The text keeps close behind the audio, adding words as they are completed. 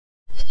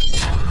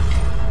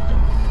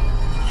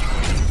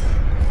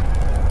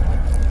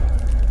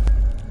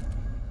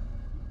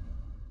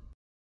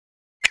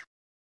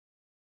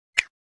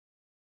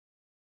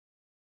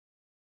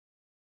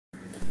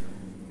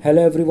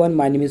Hello everyone,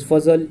 my name is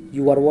Fazal.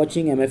 You are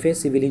watching MFA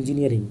Civil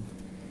Engineering.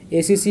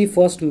 ACC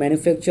first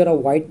manufactured a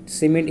white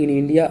cement in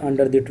India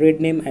under the trade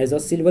name as a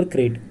silver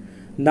crate.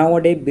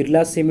 Nowadays,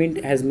 Birla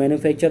Cement has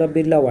manufactured a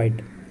Birla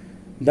White.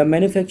 The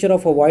manufacture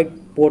of a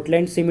white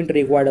Portland cement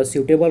required a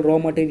suitable raw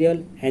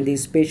material and the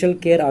special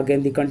care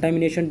against the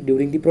contamination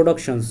during the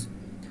productions.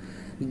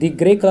 The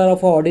grey color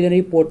of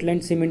ordinary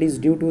Portland cement is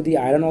due to the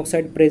iron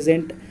oxide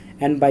present,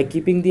 and by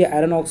keeping the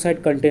iron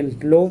oxide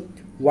content low,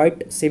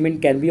 white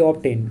cement can be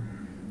obtained.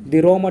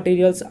 The raw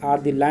materials are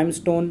the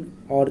limestone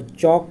or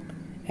chalk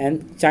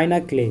and china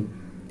clay.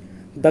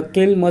 The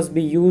kiln must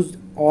be used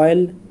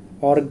oil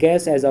or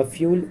gas as a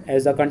fuel,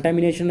 as the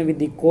contamination with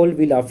the coal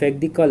will affect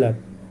the color.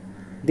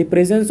 The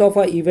presence of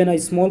even a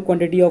small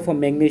quantity of a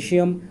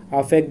magnesium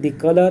affect the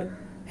color,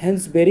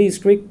 hence very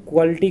strict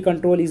quality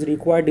control is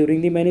required during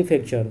the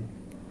manufacture.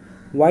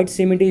 White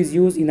cement is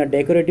used in a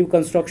decorative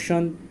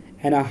construction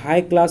and a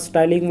high class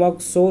styling work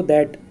so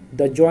that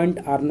the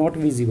joints are not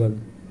visible.